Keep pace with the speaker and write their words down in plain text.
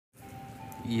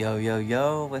Yo, yo,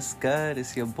 yo, what's good?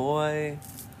 It's your boy.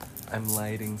 I'm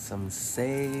lighting some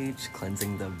sage,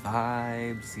 cleansing the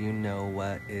vibes. You know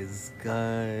what is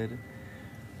good.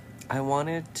 I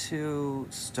wanted to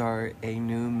start a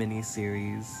new mini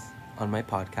series on my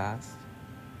podcast,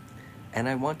 and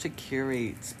I want to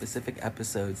curate specific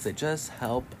episodes that just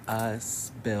help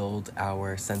us build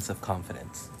our sense of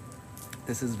confidence.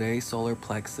 This is very solar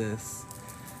plexus,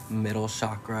 middle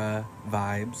chakra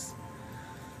vibes.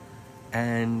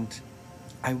 And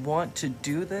I want to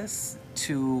do this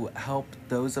to help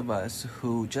those of us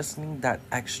who just need that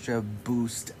extra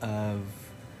boost of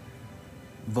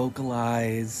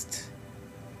vocalized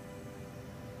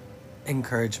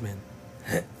encouragement.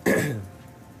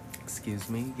 Excuse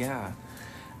me. Yeah.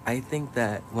 I think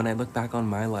that when I look back on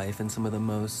my life and some of the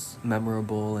most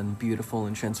memorable and beautiful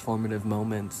and transformative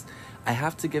moments, I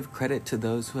have to give credit to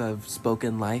those who have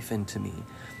spoken life into me.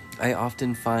 I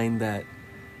often find that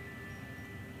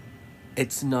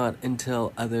it's not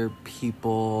until other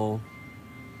people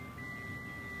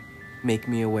make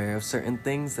me aware of certain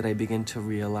things that I begin to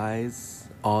realize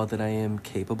all that I am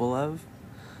capable of.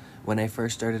 When I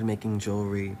first started making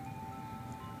jewelry,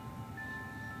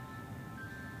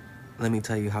 let me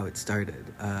tell you how it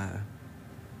started.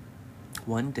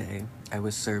 One day, I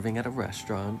was serving at a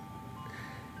restaurant,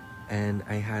 and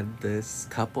I had this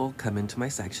couple come into my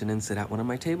section and sit at one of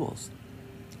my tables.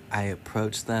 I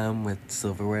approached them with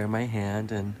silverware in my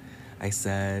hand, and I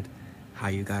said, "Hi,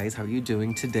 you guys. How are you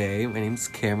doing today? My name's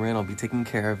Cameron. I'll be taking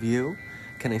care of you.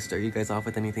 Can I start you guys off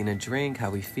with anything to drink? How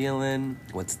we feeling?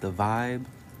 What's the vibe?"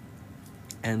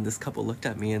 And this couple looked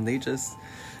at me, and they just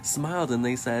smiled, and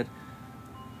they said,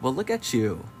 "Well, look at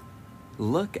you.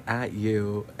 Look at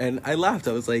you." And I laughed.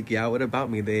 I was like, "Yeah, what about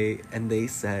me?" They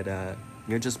said,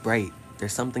 "You're just bright.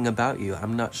 There's something about you.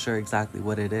 I'm not sure exactly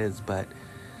what it is, but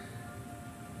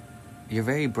you're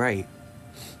very bright."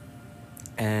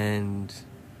 And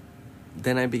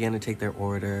then I began to take their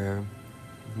order,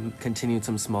 continued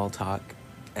some small talk,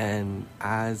 and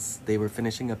as they were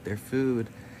finishing up their food,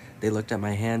 they looked at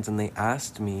my hands and they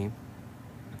asked me,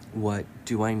 "What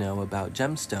do I know about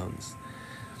gemstones?"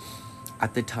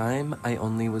 At the time, I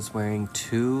only was wearing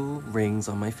 2 rings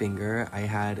on my finger. I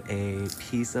had a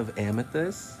piece of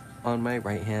amethyst on my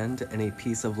right hand and a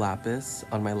piece of lapis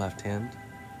on my left hand.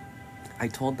 I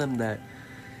told them that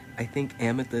I think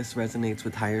amethyst resonates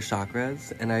with higher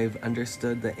chakras, and I've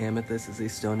understood that amethyst is a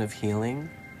stone of healing,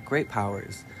 great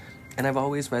powers, and I've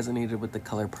always resonated with the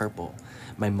color purple.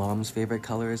 My mom's favorite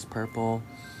color is purple,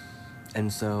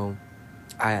 and so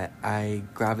I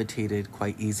gravitated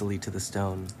quite easily to the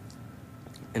stone.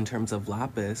 In terms of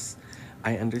lapis,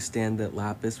 I understand that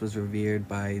lapis was revered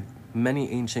by many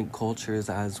ancient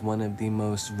cultures as one of the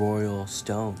most royal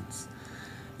stones.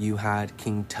 You had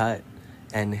King Tut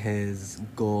and his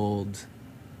gold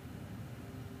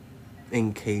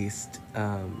encased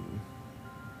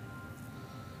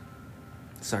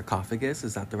sarcophagus,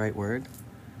 is that the right word?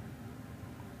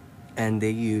 And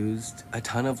they used a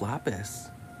ton of lapis.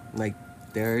 Like,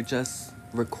 there are just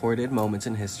recorded moments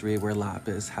in history where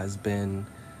lapis has been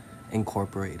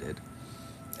incorporated.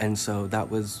 And so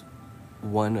that was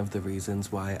one of the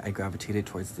reasons why I gravitated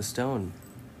towards the stone.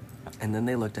 And then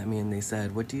they looked at me and they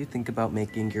said, "What do you think about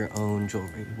making your own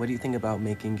jewelry? What do you think about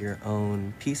making your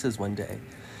own pieces one day?"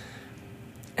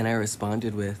 And I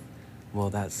responded with,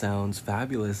 "Well, that sounds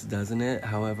fabulous, doesn't it?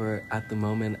 However, at the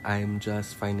moment, I'm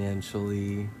just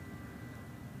financially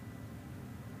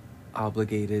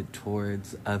obligated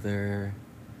towards other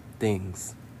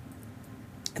things."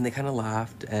 And they kind of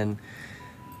laughed, and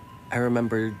I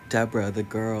remember Deborah, the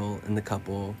girl in the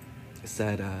couple,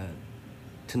 said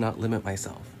to not limit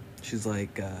myself. She's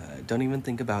like, "Don't even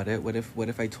think about it. What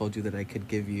if I told you that I could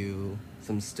give you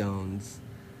some stones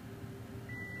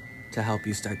to help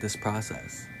you start this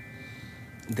process?"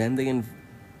 Then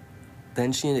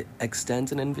she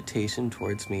extends an invitation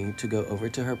towards me to go over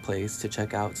to her place to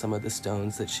check out some of the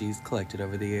stones that she's collected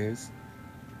over the years.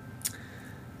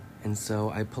 And so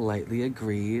I politely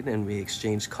agreed, and we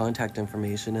exchanged contact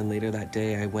information, and later that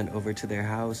day I went over to their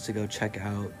house to go check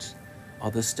out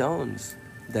all the stones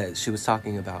that she was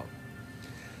talking about.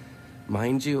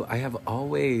 Mind you, I have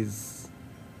always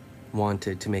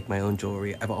wanted to make my own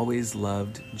jewelry. I've always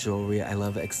loved jewelry. I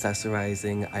love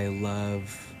accessorizing. I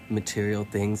love material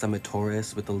things. I'm a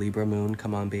Taurus with the Libra moon.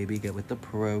 Come on, baby, get with the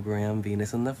program.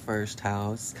 Venus in the first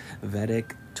house.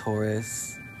 Vedic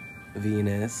Taurus,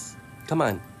 Venus. Come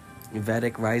on.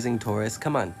 Vedic rising Taurus.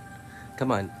 Come on.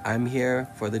 I'm here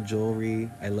for the jewelry.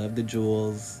 I love the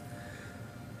jewels.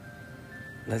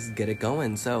 Let's get it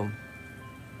going. So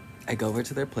I go over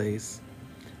to their place,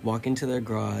 walk into their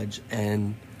garage,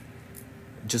 and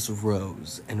just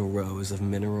rows and rows of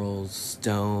minerals,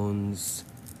 stones,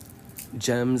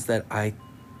 gems that I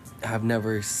have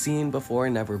never seen before,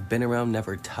 never been around,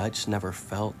 never touched, never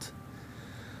felt.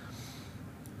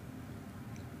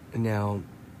 Now,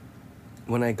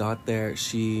 when I got there,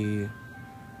 she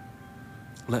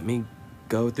let me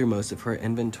go through most of her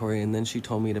inventory, and then she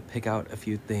told me to pick out a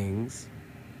few things.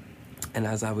 And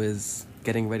as I was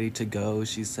getting ready to go,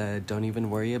 she said, "Don't even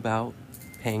worry about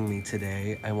paying me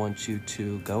today. I want you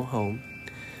to go home,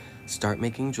 start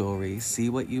making jewelry, see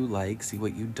what you like, see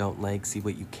what you don't like, see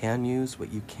what you can use,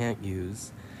 what you can't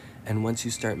use. And once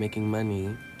you start making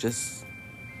money, just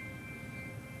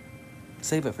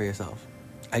save it for yourself.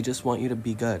 I just want you to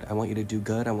be good. I want you to do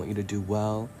good. I want you to do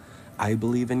well. I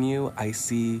believe in you. I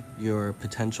see your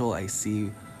potential. I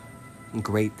see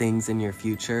great things in your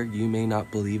future. You may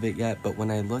not believe it yet, but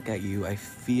when I look at you, I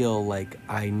feel like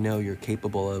I know you're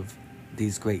capable of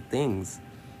these great things.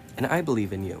 And I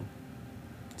believe in you.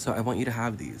 So I want you to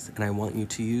have these, and I want you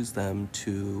to use them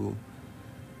to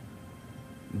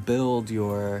build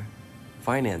your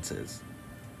finances."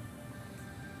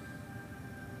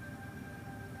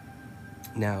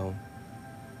 Now,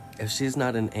 if she's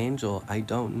not an angel, I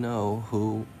don't know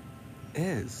who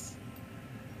is.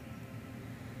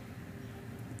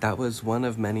 That was one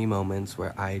of many moments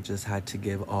where I just had to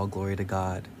give all glory to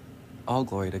God. All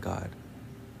glory to God.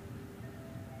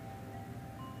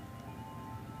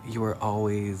 You are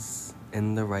always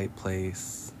in the right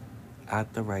place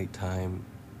at the right time,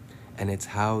 and it's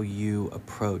how you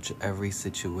approach every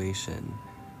situation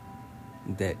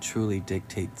that truly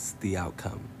dictates the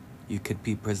outcome. You could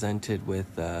be presented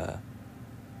with a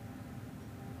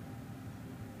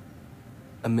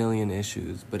million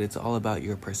issues, but it's all about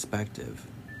your perspective,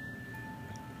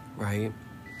 right?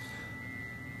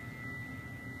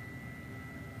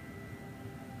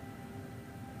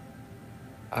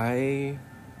 I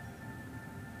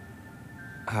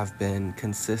have been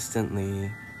consistently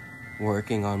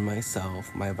working on myself,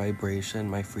 my vibration,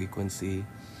 my frequency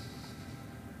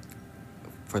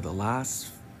for the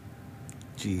last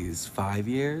 5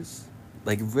 years.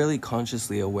 Like, really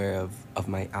consciously aware of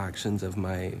my actions, of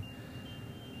my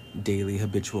daily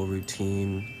habitual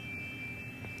routine,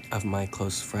 of my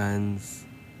close friends,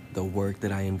 the work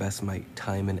that I invest my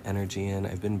time and energy in.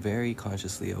 I've been very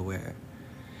consciously aware.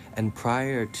 And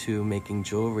prior to making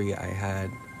jewelry, I had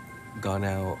gone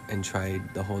out and tried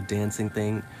the whole dancing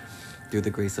thing. Through the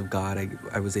grace of God,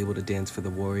 I was able to dance for the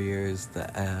Warriors,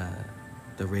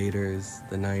 the Raiders,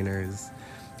 the Niners.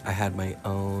 I had my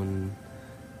own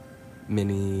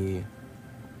mini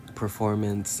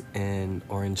performance in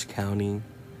Orange County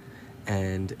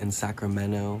and in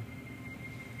Sacramento.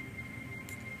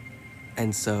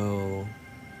 And so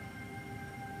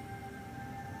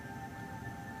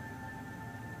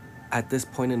at this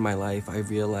point in my life, I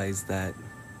realized that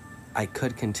I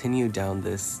could continue down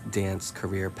this dance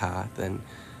career path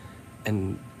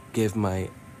and give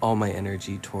all my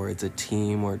energy towards a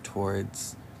team or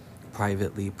towards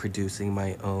privately producing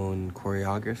my own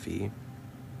choreography.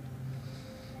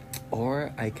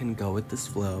 Or I can go with this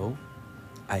flow.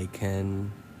 I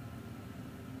can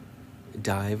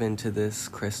dive into this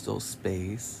crystal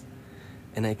space,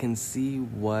 and I can see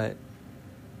what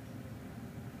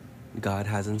God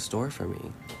has in store for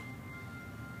me.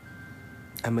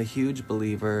 I'm a huge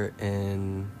believer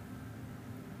in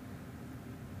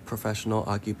professional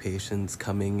occupations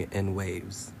coming in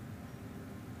waves.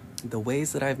 The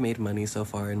ways that I've made money so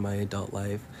far in my adult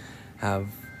life have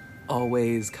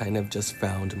always kind of just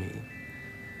found me.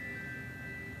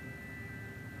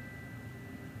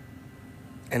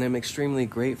 And I'm extremely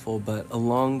grateful, but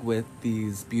along with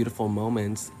these beautiful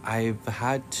moments, I've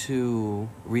had to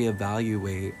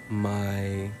reevaluate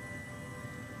my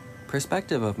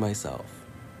perspective of myself.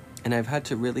 And I've had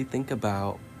to really think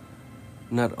about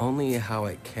not only how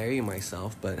I carry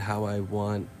myself, but how I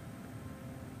want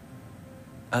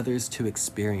others to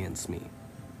experience me.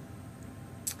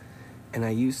 And I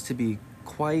used to be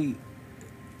quite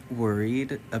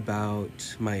worried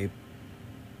about my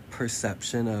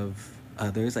perception of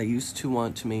others. I used to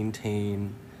want to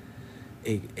maintain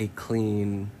a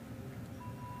clean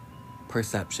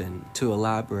perception. To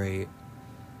elaborate,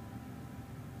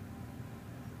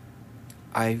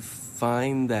 I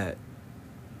find that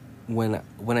when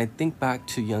I think back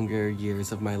to younger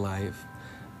years of my life,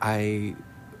 I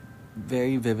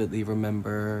very vividly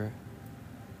remember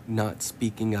not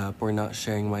speaking up or not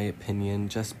sharing my opinion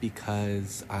just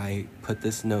because I put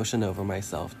this notion over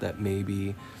myself that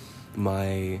maybe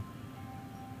my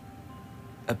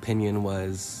opinion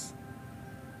was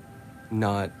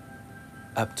not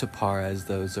up to par as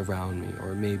those around me,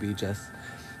 or maybe just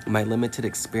My limited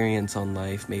experience on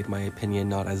life made my opinion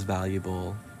not as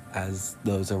valuable as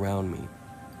those around me.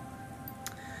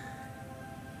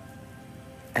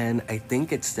 And I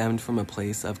think it stemmed from a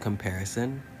place of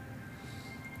comparison.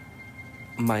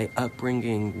 My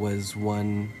upbringing was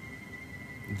one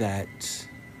that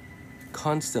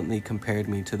constantly compared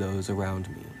me to those around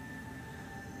me.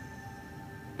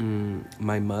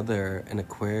 My mother, an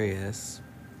Aquarius,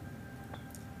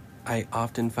 I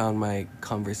often found my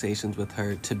conversations with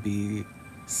her to be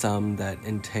some that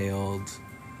entailed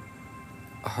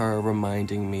her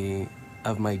reminding me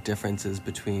of my differences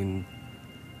between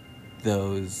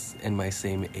those in my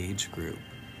same age group.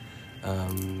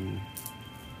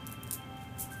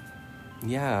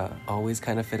 Always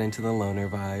kind of fit into the loner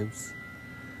vibes.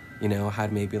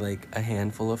 Had maybe like a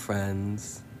handful of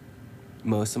friends.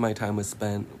 Most of my time was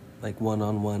spent like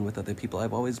one-on-one with other people.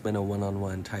 I've always been a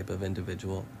one-on-one type of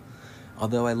individual.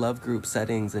 Although I love group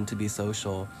settings and to be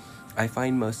social, I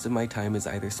find most of my time is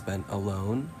either spent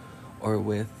alone or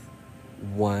with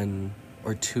one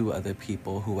or two other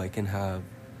people who I can have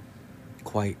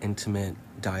quite intimate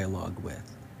dialogue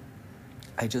with.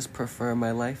 I just prefer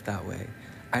my life that way.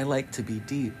 I like to be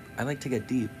deep. I like to get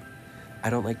deep.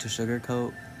 I don't like to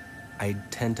sugarcoat. I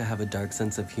tend to have a dark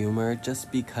sense of humor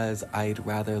just because I'd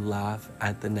rather laugh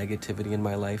at the negativity in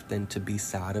my life than to be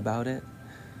sad about it.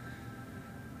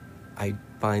 I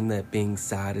find that being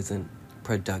sad isn't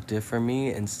productive for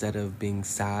me. Instead of being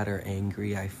sad or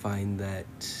angry, I find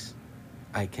that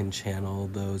I can channel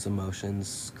those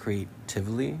emotions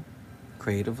creatively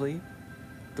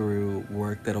through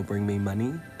work that'll bring me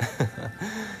money.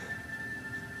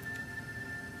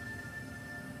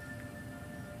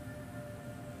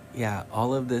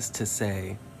 All of this to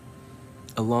say,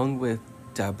 along with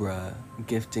Deborah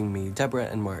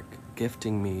and Mark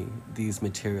gifting me these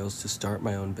materials to start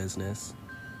my own business,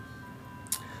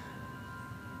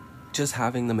 just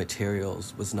having the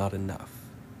materials was not enough.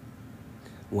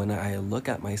 When I look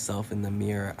at myself in the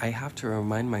mirror, I have to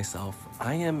remind myself,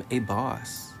 I am a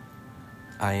boss.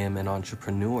 I am an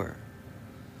entrepreneur.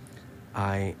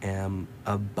 I am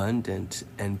abundant,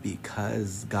 and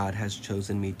because God has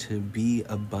chosen me to be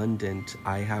abundant,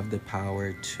 I have the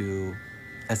power to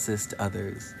assist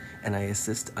others, and I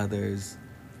assist others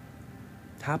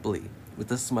happily,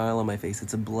 with a smile on my face.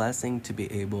 It's a blessing to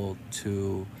be able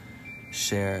to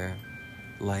share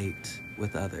light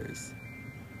with others.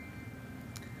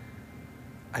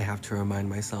 I have to remind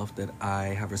myself that I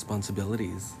have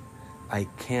responsibilities. I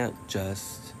can't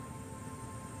just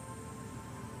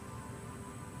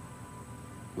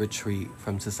retreat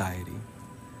from society.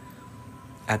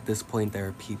 At this point, there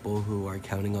are people who are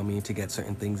counting on me to get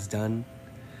certain things done.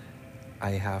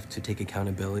 I have to take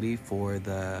accountability for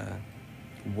the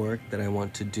work that I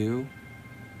want to do,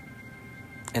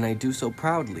 and I do so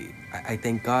proudly. I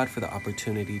thank God for the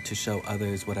opportunity to show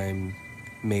others what I'm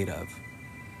made of.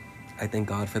 I thank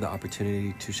God for the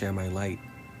opportunity to share my light.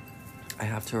 I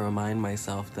have to remind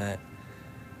myself that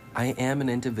I am an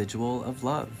individual of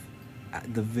love.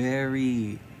 At the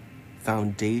very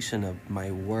foundation of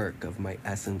my work, of my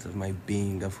essence, of my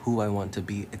being, of who I want to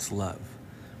be, it's love.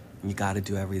 You gotta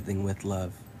do everything with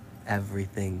love.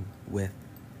 Everything with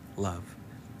love.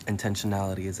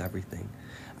 Intentionality is everything.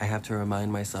 I have to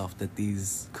remind myself that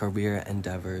these career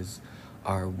endeavors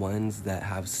are ones that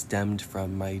have stemmed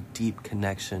from my deep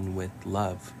connection with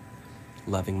love.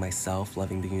 Loving myself,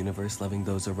 loving the universe, loving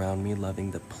those around me,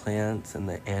 loving the plants and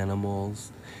the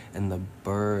animals and the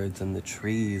birds and the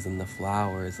trees and the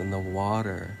flowers and the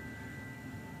water.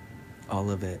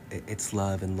 All of it, it's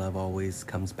love, and love always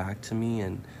comes back to me,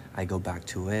 and I go back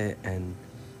to it, and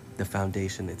the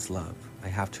foundation, it's love. I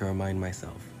have to remind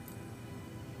myself.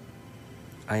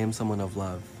 I am someone of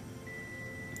love.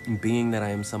 Being that I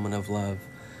am someone of love,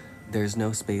 there's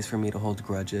no space for me to hold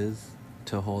grudges,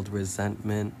 to hold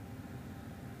resentment.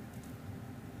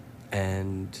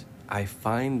 And I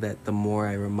find that the more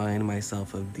I remind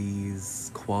myself of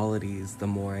these qualities, the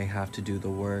more I have to do the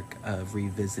work of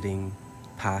revisiting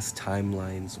past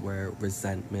timelines where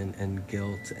resentment and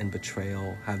guilt and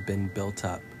betrayal have been built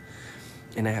up.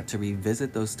 And I have to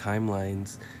revisit those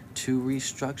timelines to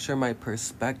restructure my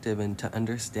perspective and to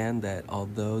understand that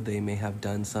although they may have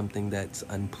done something that's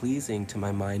unpleasing to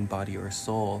my mind, body, or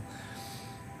soul,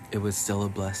 it was still a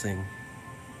blessing.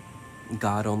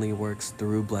 God only works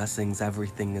through blessings.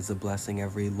 Everything is a blessing.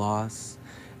 Every loss,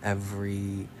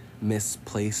 every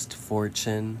misplaced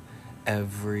fortune,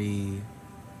 every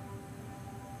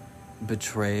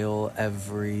betrayal,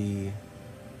 every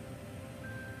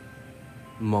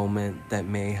moment that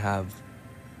may have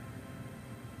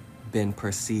been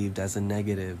perceived as a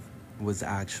negative was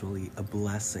actually a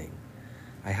blessing.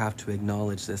 I have to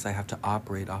acknowledge this. I have to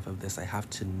operate off of this. I have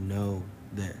to know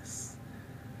this.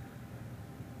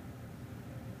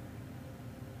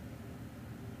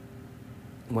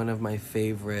 One of my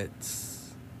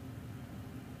favorites,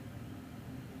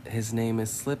 his name is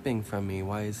slipping from me.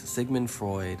 Why is it Sigmund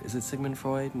Freud? Is it Sigmund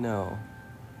Freud? No.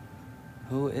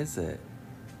 Who is it?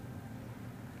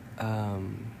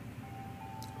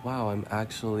 Wow, I'm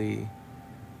actually...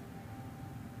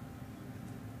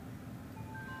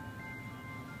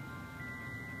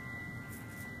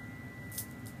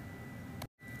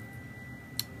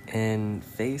 In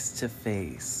Face to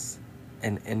Face,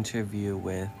 an interview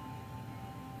with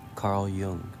Carl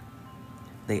Jung,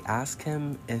 they ask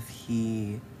him if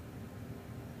he...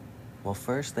 Well,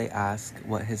 first they ask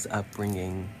what his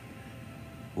upbringing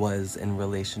was in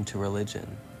relation to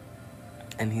religion.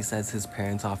 And he says his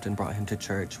parents often brought him to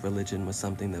church. Religion was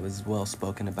something that was well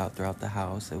spoken about throughout the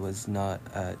house. It was not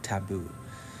taboo.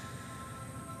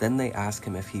 Then they ask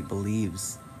him if he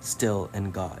believes still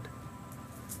in God.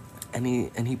 And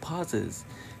he pauses.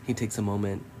 He takes a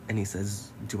moment and he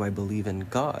says, do I believe in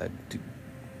God?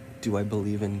 Do I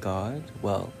believe in God?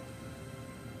 Well,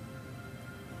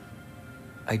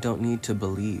 I don't need to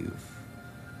believe.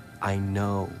 I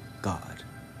know God.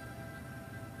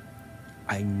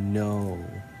 I know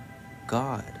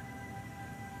God.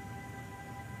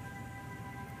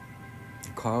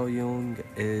 Carl Jung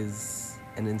is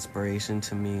an inspiration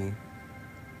to me.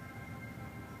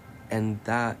 And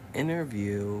that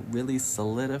interview really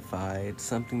solidified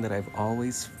something that I've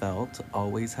always felt,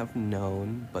 always have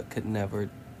known, but could never,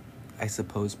 I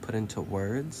suppose, put into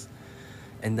words.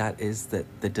 And that is that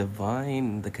the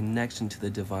divine, the connection to the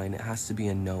divine, it has to be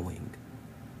a knowing.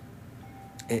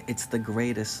 It's the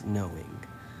greatest knowing.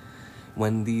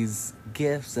 When these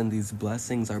gifts and these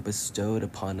blessings are bestowed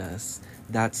upon us,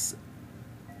 that's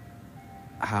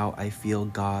how I feel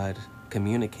God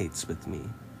communicates with me.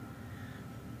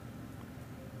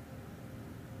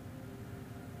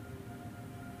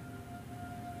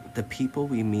 The people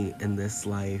we meet in this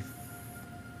life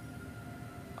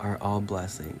are all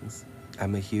blessings.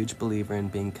 I'm a huge believer in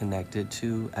being connected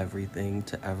to everything,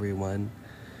 to everyone.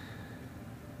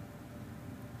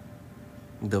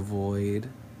 The void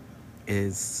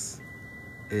is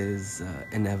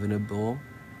inevitable.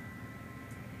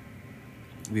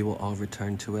 We will all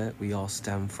return to it. We all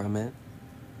stem from it.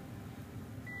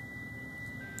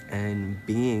 And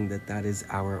being that is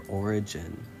our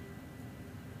origin,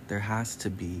 there has to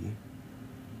be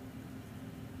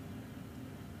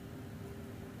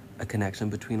a connection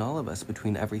between all of us,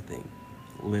 between everything,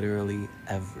 literally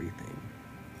everything.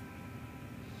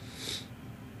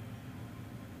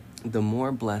 The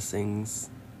more blessings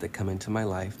that come into my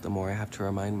life, the more I have to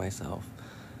remind myself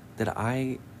that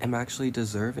I am actually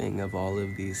deserving of all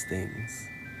of these things.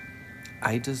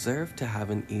 I deserve to have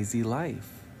an easy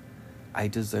life. I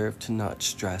deserve to not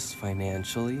stress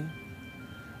financially.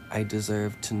 I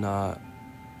deserve to not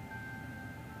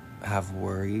have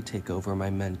worry take over my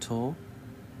mental.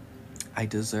 I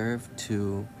deserve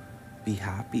to be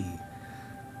happy,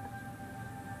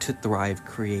 to thrive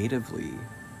creatively,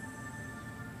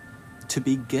 to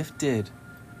be gifted.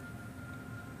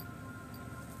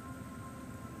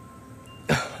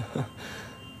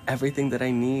 Everything that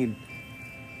I need.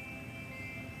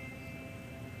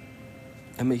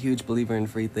 I'm a huge believer in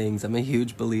free things. I'm a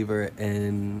huge believer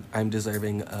in I'm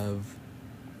deserving of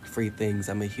free things.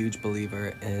 I'm a huge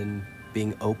believer in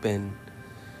being open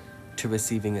to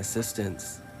receiving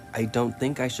assistance. I don't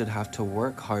think I should have to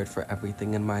work hard for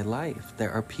everything in my life.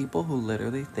 There are people who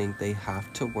literally think they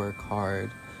have to work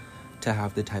hard to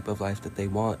have the type of life that they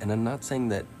want. And I'm not saying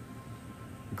that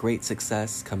great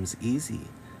success comes easy.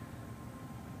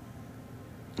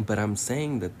 But I'm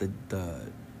saying that the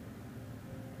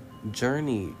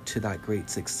journey to that great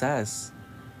success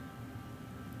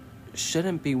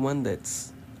shouldn't be one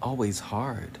that's always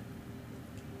hard.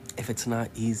 If it's not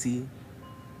easy,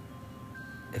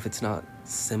 if it's not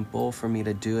simple for me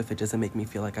to do, if it doesn't make me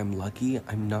feel like I'm lucky,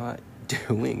 I'm not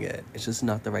doing it. It's just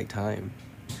not the right time.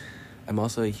 I'm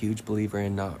also a huge believer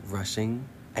in not rushing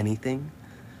anything,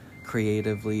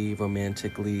 creatively,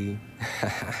 romantically.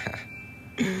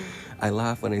 I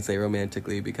laugh when I say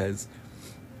romantically because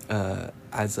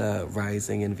as a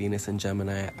rising in Venus and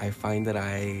Gemini, I find that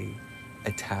I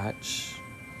attach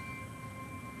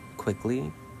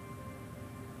quickly,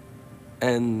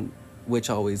 and which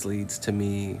always leads to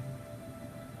me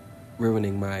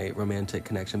ruining my romantic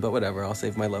connection. But whatever, I'll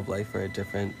save my love life for a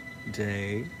different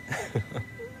day.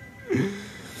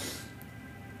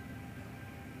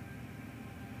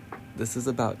 This is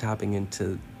about tapping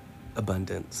into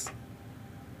abundance.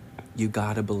 You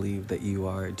gotta believe that you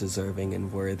are deserving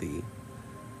and worthy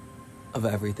of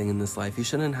everything in this life. You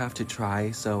shouldn't have to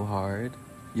try so hard.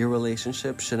 Your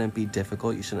relationship shouldn't be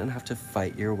difficult. You shouldn't have to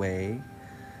fight your way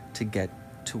to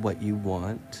get to what you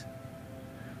want.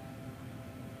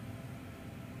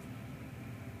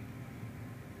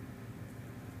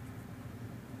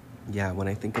 Yeah, when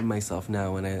I think of myself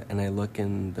now and I look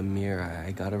in the mirror,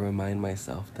 I gotta remind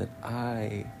myself that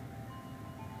I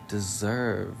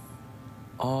deserve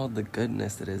all the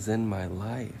goodness that is in my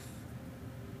life.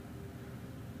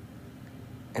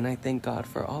 And I thank God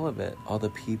for all of it. All the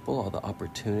people, all the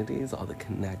opportunities, all the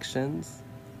connections,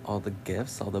 all the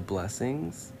gifts, all the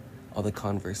blessings, all the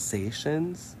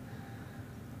conversations.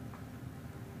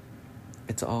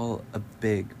 It's all a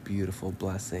big, beautiful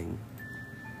blessing.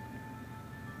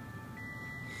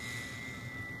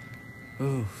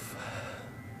 Oof.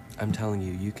 I'm telling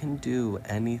you, you can do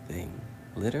anything,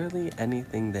 literally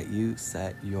anything that you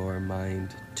set your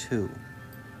mind to.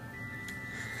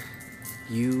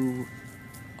 You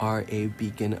are a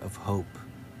beacon of hope.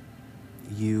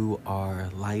 You are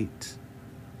light.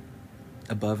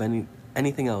 Above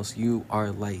anything else, you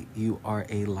are light. You are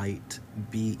a light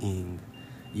being.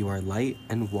 You are light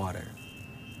and water.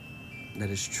 That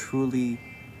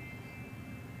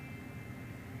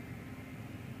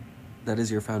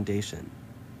is your foundation.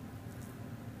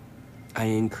 I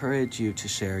encourage you to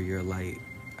share your light.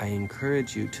 I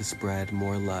encourage you to spread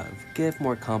more love. Give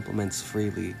more compliments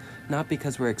freely, not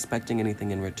because we're expecting anything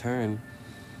in return,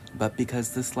 but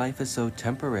because this life is so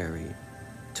temporary.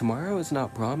 Tomorrow is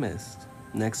not promised.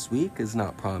 Next week is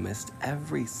not promised.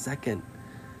 Every second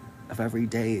of every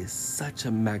day is such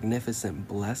a magnificent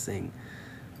blessing.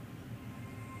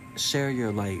 Share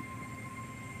your light.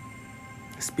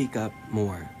 Speak up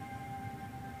more.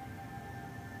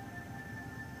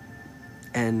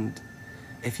 And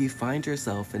if you find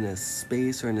yourself in a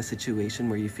space or in a situation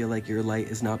where you feel like your light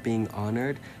is not being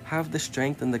honored, have the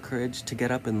strength and the courage to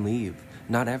get up and leave.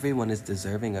 Not everyone is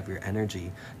deserving of your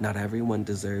energy. Not everyone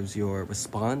deserves your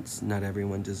response. Not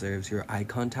everyone deserves your eye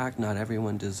contact. Not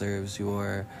everyone deserves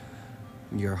your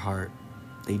heart.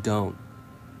 They don't.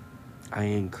 I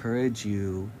encourage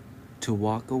you to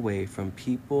walk away from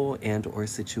people and or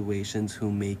situations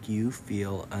who make you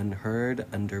feel unheard,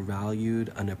 undervalued,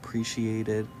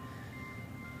 unappreciated.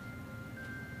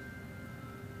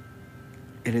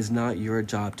 It is not your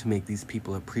job to make these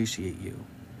people appreciate you.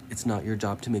 It's not your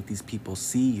job to make these people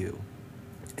see you.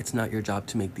 It's not your job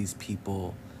to make these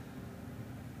people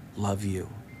love you.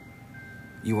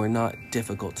 You are not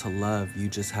difficult to love. You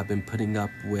just have been putting up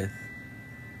with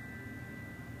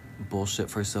bullshit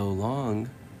for so long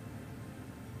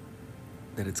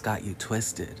that it's got you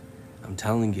twisted. I'm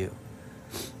telling you,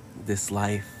 this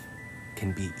life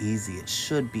can be easy. It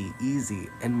should be easy.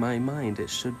 In my mind, it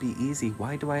should be easy.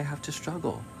 Why do I have to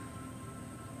struggle?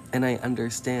 And I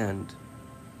understand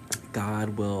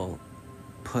God will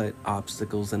put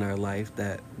obstacles in our life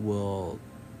that will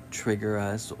trigger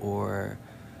us or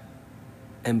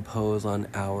impose on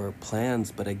our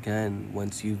plans. But again,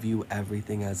 once you view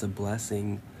everything as a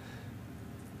blessing,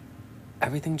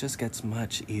 everything just gets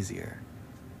much easier.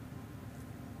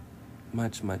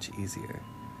 Much, much easier.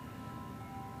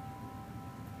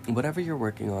 Whatever you're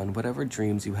working on, whatever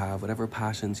dreams you have, whatever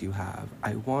passions you have,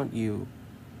 I want you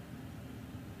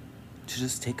to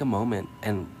just take a moment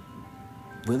and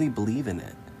really believe in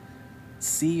it.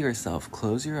 See yourself,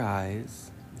 close your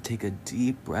eyes, take a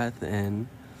deep breath in.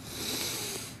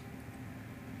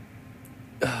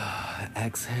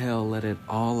 Exhale, let it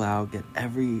all out, get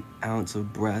every ounce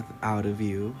of breath out of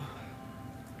you.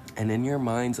 And in your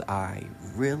mind's eye,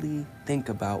 really think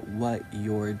about what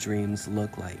your dreams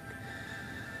look like.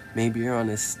 Maybe you're on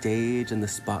a stage and the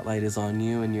spotlight is on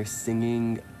you and you're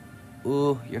singing,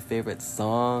 your favorite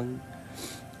song.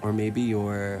 Or maybe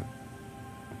you're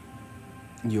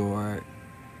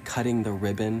cutting the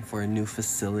ribbon for a new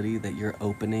facility that you're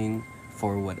opening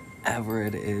for whatever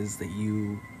it is that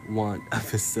you want a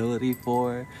facility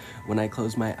for. When I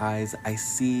close my eyes, I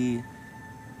see,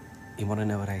 you want to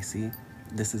know what I see?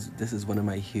 This is one of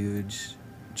my huge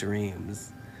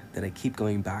dreams that I keep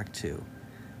going back to.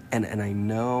 And I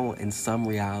know in some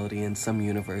reality, in some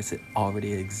universe, it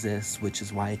already exists, which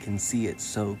is why I can see it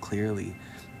so clearly.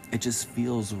 It just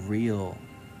feels real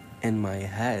in my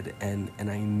head. And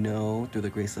I know through the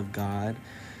grace of God,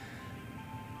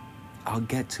 I'll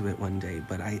get to it one day.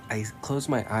 But I close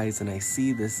my eyes and I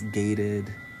see this gated,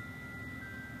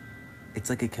 it's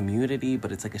like a community,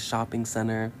 but it's like a shopping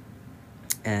center.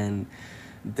 And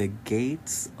the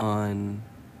gates in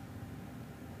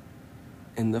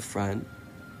the front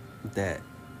that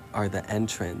are the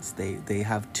entrance, they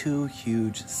have two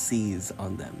huge C's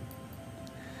on them.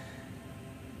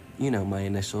 You know, my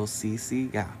initials,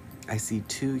 CC, yeah. I see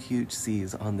 2 huge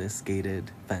C's on this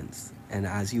gated fence. And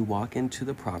as you walk into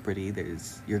the property,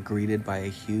 you're greeted by a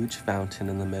huge fountain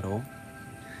in the middle.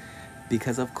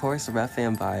 Because of course, Ref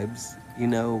Fam vibes, you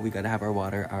know, we gotta have our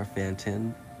water, our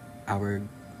fountain, our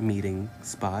meeting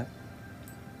spot.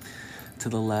 To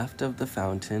the left of the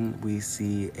fountain, we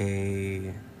see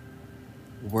a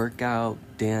workout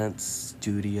dance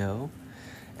studio.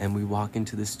 And we walk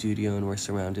into the studio and we're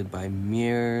surrounded by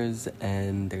mirrors,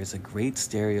 and there's a great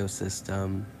stereo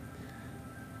system,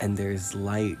 and there's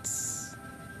lights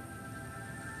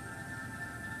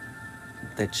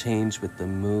that change with the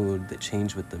mood, that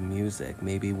change with the music.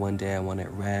 Maybe one day I want it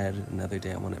red, another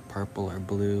day I want it purple or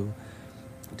blue,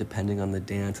 depending on the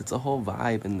dance. It's a whole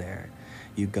vibe in there.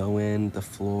 You go in, the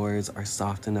floors are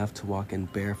soft enough to walk in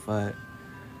barefoot.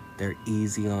 They're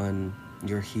easy on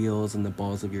your heels and the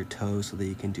balls of your toes so that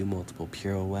you can do multiple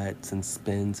pirouettes and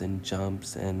spins and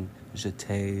jumps and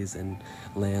jetés and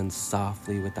land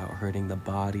softly without hurting the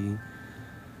body.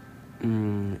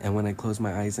 And when I close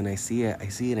my eyes and I see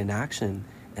it in action.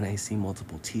 And I see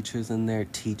multiple teachers in there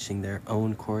teaching their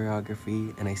own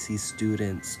choreography. And I see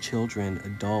students, children,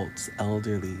 adults,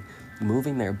 elderly,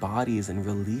 moving their bodies and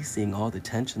releasing all the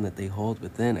tension that they hold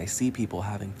within. I see people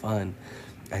having fun.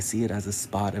 I see it as a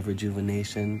spot of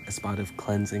rejuvenation, a spot of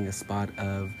cleansing, a spot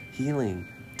of healing.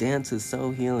 Dance is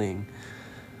so healing.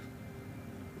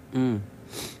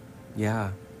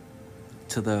 Yeah.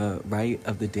 To the right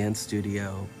of the dance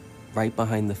studio, right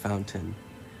behind the fountain,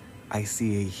 I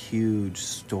see a huge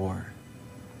store.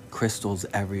 Crystals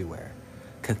everywhere.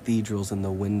 Cathedrals in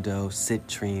the window,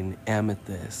 citrine,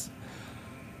 amethyst.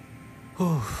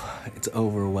 It's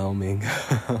overwhelming.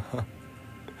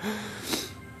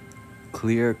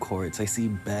 Clear quartz. I see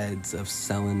beds of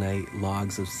selenite,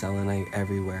 logs of selenite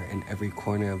everywhere, in every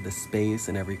corner of the space,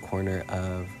 in every corner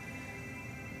of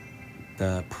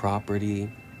the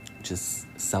property. Just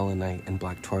selenite and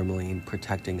black tourmaline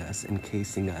protecting us,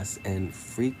 encasing us in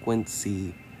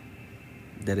frequency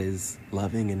that is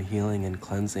loving and healing and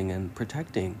cleansing and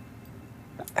protecting.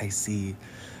 I see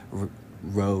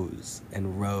rows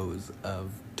and rows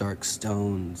of dark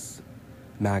stones,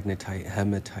 magnetite,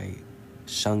 hematite,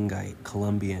 shungite,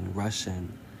 Colombian,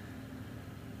 Russian.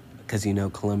 Because you know,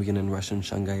 Colombian and Russian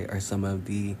shungite are some of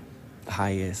the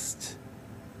highest.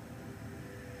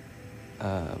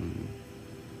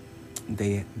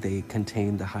 They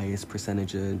contain the highest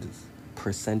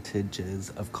percentages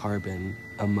of carbon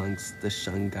amongst the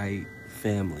shungite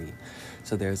family.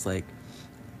 So there's like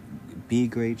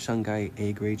B-grade shungite,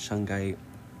 A-grade shungite.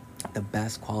 The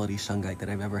best quality shungite that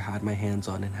I've ever had my hands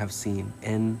on and have seen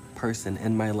in person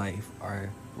in my life are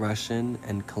Russian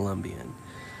and Colombian.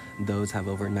 Those have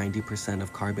over 90%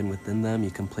 of carbon within them. You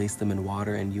can place them in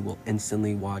water and you will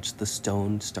instantly watch the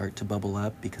stone start to bubble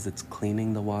up because it's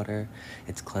cleaning the water,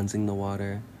 it's cleansing the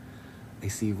water. I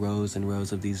see rows and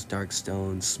rows of these dark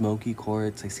stones, smoky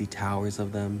quartz. I see towers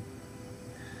of them.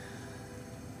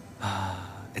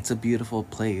 It's a beautiful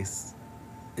place.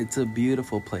 It's a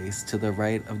beautiful place. To the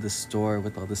right of the store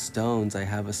with all the stones, I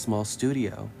have a small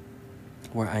studio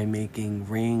where I'm making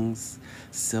rings,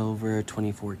 silver,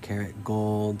 24 karat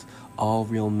gold, all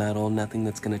real metal, nothing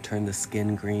that's gonna turn the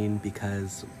skin green,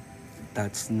 because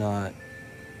that's not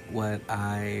what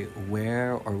I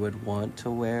wear or would want to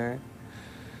wear.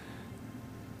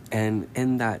 And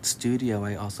in that studio,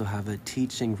 I also have a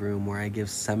teaching room where I give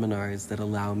seminars that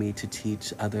allow me to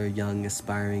teach other young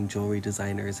aspiring jewelry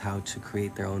designers how to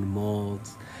create their own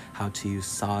molds, how to use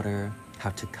solder,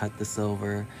 how to cut the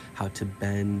silver, how to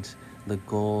bend the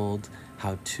gold,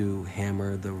 how to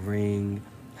hammer the ring,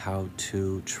 how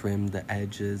to trim the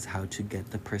edges, how to get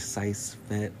the precise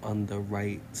fit on the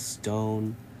right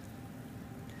stone,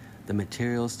 the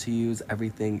materials to use,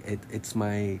 everything. It's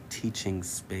my teaching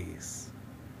space.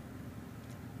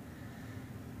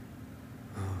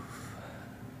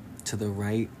 To the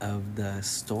right of the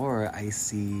store, I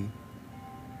see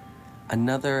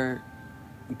another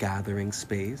gathering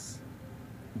space,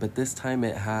 but this time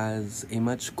it has a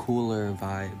much cooler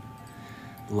vibe.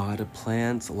 A lot of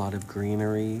plants, a lot of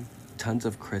greenery, tons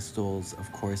of crystals, of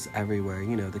course, everywhere.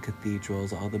 You know, the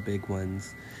cathedrals, all the big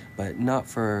ones, but not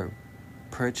for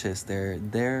purchase. They're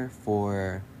there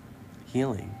for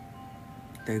healing.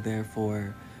 They're there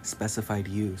for specified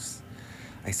use.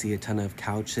 I see a ton of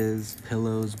couches,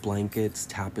 pillows, blankets,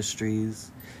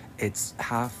 tapestries. It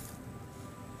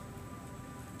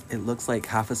looks like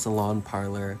half a salon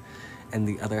parlor and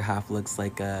the other half looks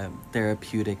like a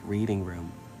therapeutic reading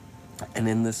room. And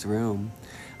in this room,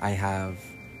 I have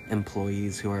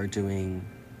employees who are doing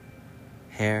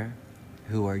hair,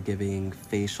 who are giving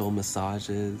facial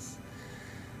massages,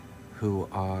 who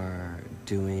are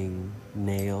doing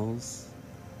nails,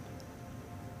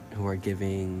 who are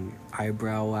giving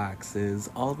eyebrow waxes,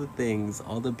 all the things,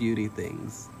 all the beauty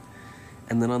things.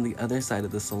 And then on the other side of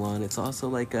the salon, it's also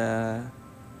like a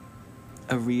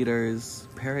reader's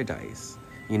paradise.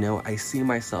 You know, I see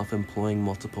myself employing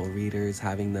multiple readers,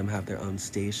 having them have their own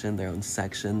station, their own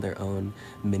section, their own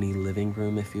mini living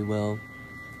room, if you will.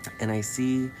 And I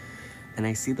see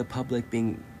the public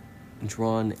being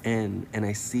drawn in, and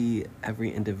I see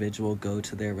every individual go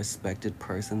to their respected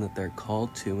person that they're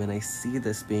called to, and I see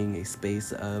this being a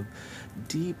space of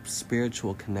deep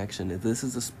spiritual connection. This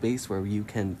is a space where you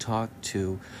can talk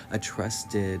to a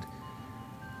trusted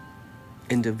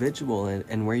individual,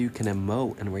 and where you can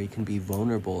emote, and where you can be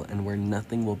vulnerable, and where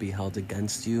nothing will be held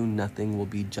against you, nothing will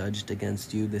be judged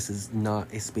against you. This is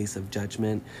not a space of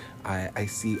judgment. I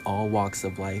see all walks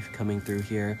of life coming through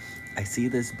here. I see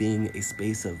this being a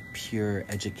space of pure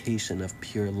education, of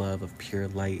pure love, of pure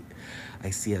light. I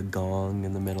see a gong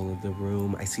in the middle of the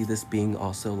room. I see this being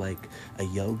also like a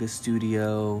yoga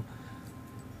studio.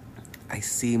 I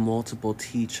see multiple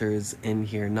teachers in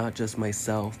here, not just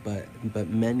myself, but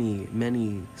many,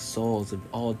 many souls of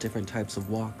all different types of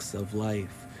walks of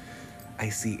life. I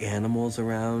see animals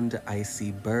around. I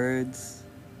see birds.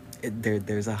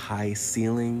 There's a high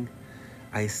ceiling.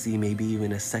 I see maybe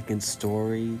even a second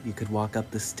story. You could walk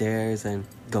up the stairs and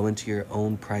go into your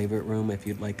own private room if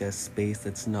you'd like a space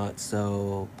that's not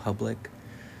so public.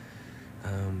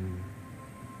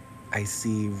 I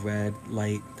see red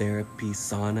light therapy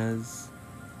saunas,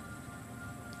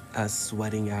 us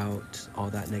sweating out all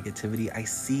that negativity. I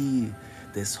see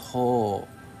this whole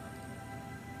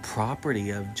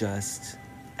property of just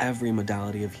every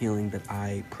modality of healing that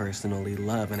I personally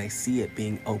love, and I see it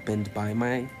being opened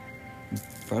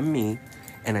from me,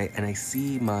 and I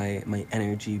see my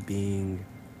energy being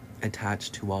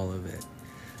attached to all of it.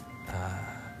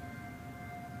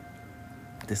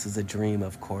 This is a dream,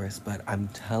 of course, but I'm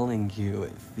telling you,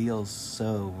 it feels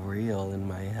so real in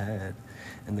my head.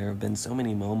 And there have been so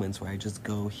many moments where I just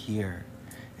go here,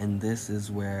 and this is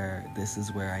where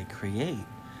I create.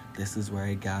 This is where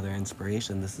I gather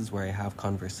inspiration. This is where I have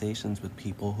conversations with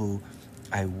people who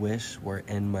I wish were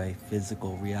in my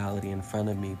physical reality in front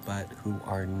of me, but who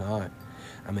are not.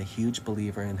 I'm a huge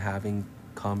believer in having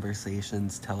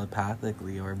conversations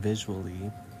telepathically or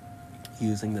visually,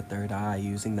 using the third eye,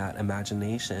 using that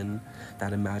imagination,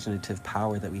 that imaginative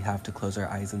power that we have to close our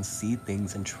eyes and see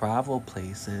things and travel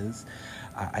places.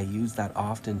 I use that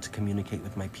often to communicate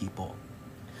with my people,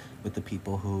 with the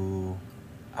people who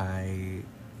I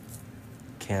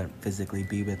can't physically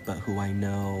be with, but who I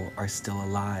know are still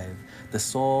alive. The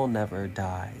soul never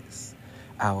dies.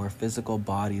 Our physical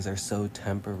bodies are so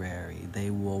temporary. They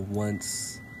will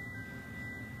once...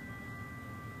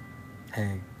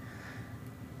 Hey,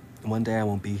 one day I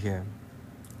won't be here.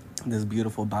 This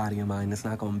beautiful body of mine is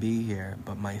not going to be here,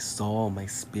 but my soul, my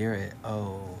spirit,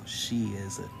 oh, she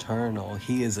is eternal.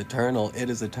 He is eternal.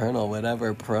 It is eternal,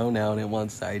 whatever pronoun it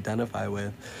wants to identify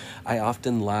with. I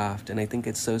often laughed, and I think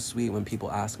it's so sweet when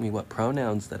people ask me what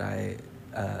pronouns that I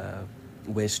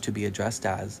wish to be addressed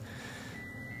as.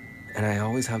 And I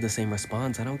always have the same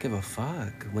response. I don't give a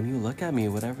fuck. When you look at me,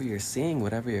 whatever you're seeing,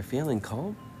 whatever you're feeling,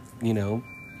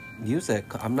 use it.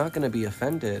 I'm not going to be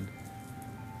offended.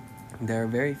 There are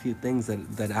very few things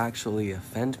that actually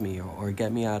offend me or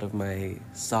get me out of my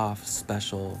soft,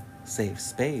 special, safe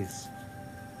space.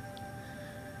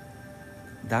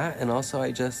 That, and also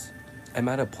I'm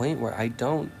at a point where I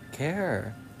don't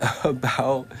care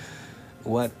about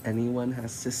what anyone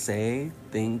has to say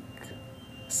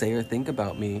or think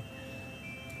about me,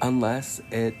 unless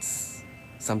it's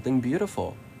something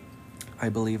beautiful. I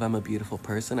believe I'm a beautiful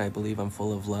person. I believe I'm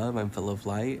full of love. I'm full of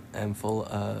light. I'm full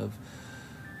of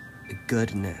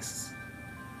goodness.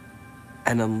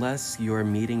 And unless you're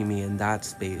meeting me in that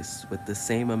space with the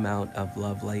same amount of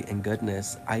love, light, and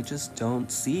goodness, I just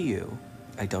don't see you.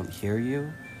 I don't hear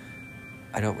you.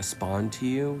 I don't respond to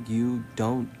you. You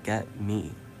don't get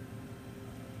me.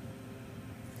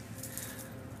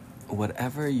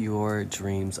 Whatever your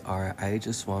dreams are, I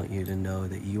just want you to know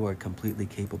that you are completely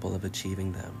capable of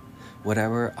achieving them.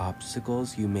 Whatever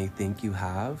obstacles you may think you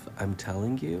have, I'm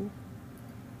telling you,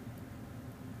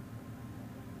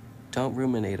 don't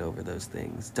ruminate over those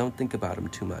things. Don't think about them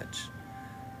too much.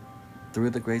 Through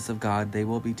the grace of God, they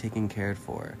will be taken care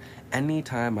for.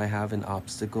 Anytime I have an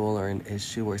obstacle or an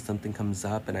issue or something comes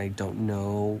up and I don't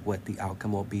know what the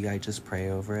outcome will be, I just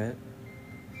pray over it.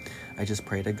 I just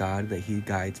pray to God that He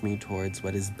guides me towards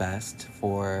what is best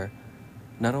for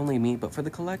not only me, but for the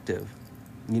collective.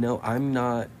 I'm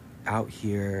not out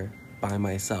here by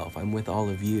myself. I'm with all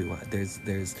of you.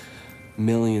 There's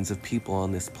millions of people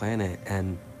on this planet.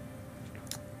 And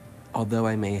although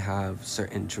I may have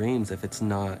certain dreams, if it's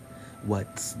not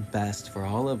what's best for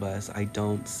all of us, I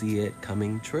don't see it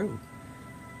coming true.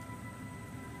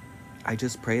 I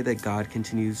just pray that God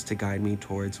continues to guide me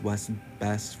towards what's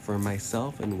best for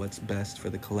myself and what's best for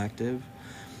the collective.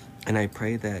 And I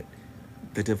pray that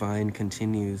the divine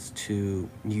continues to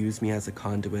use me as a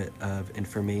conduit of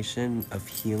information, of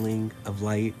healing, of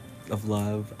light, of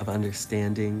love, of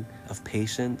understanding, of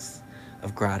patience,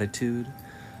 of gratitude,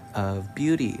 of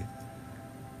beauty.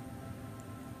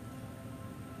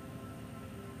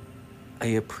 I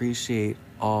appreciate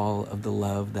all of the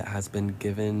love that has been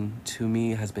given to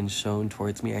me, has been shown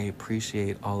towards me. I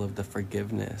appreciate all of the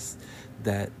forgiveness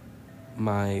that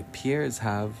my peers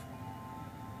have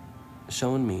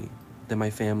shown me, that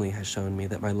my family has shown me,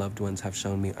 that my loved ones have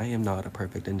shown me. I am not a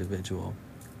perfect individual.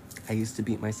 I used to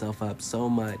beat myself up so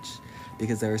much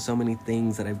because there are so many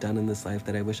things that I've done in this life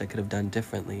that I wish I could have done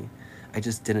differently. I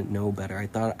just didn't know better. I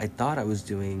thought I was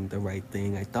doing the right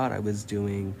thing. I thought I was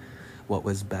doing what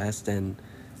was best, and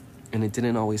it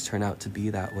didn't always turn out to be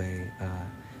that way.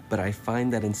 But I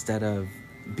find that instead of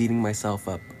beating myself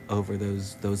up over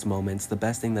those moments, the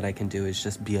best thing that I can do is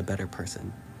just be a better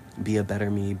person. Be a better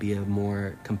me, be a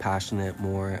more compassionate,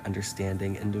 more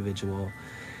understanding individual.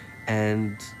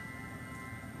 And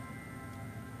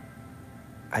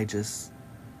I just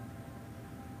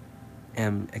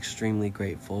am extremely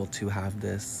grateful to have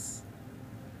this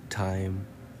time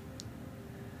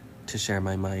to share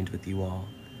my mind with you all.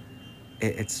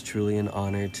 It's truly an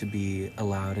honor to be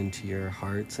allowed into your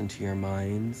hearts, into your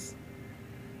minds.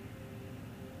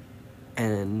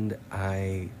 And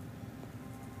I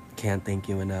can't thank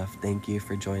you enough. Thank you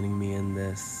for joining me in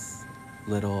this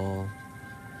little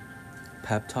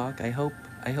pep talk. I hope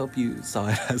you saw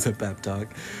it as a pep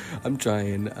talk. I'm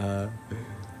trying.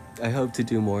 I hope to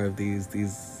do more of these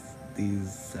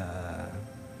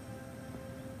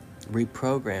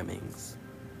reprogrammings,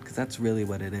 because that's really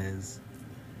what it is.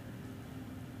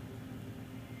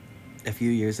 A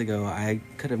few years ago, I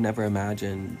could have never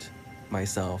imagined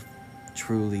myself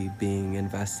truly being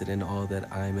invested in all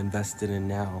that I'm invested in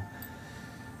now.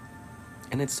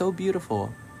 And it's so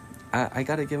beautiful. I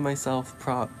gotta give myself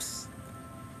props.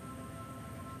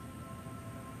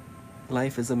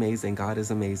 Life is amazing. God is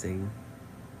amazing.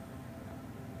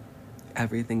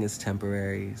 Everything is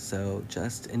temporary, so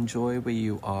just enjoy where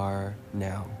you are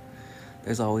now.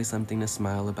 There's always something to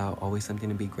smile about, always something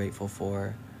to be grateful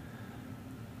for.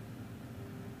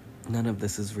 None of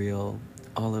this is real.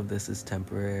 All of this is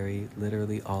temporary,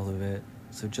 literally all of it.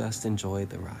 So just enjoy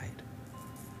the ride.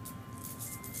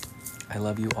 I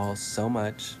love you all so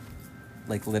much,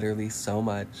 like literally so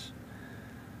much.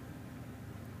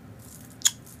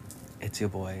 It's your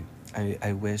boy.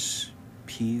 I wish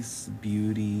peace,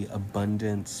 beauty,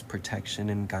 abundance, protection,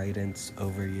 and guidance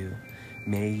over you.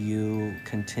 May you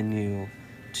continue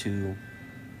to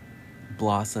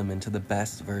blossom into the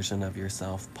best version of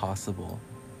yourself possible.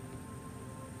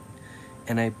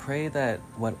 And I pray that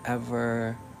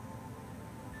whatever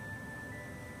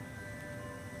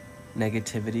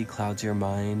negativity clouds your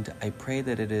mind, I pray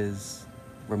that it is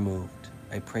removed.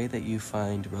 I pray that you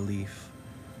find relief.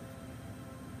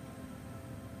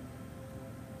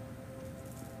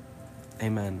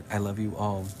 Amen. I love you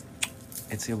all.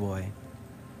 It's your boy.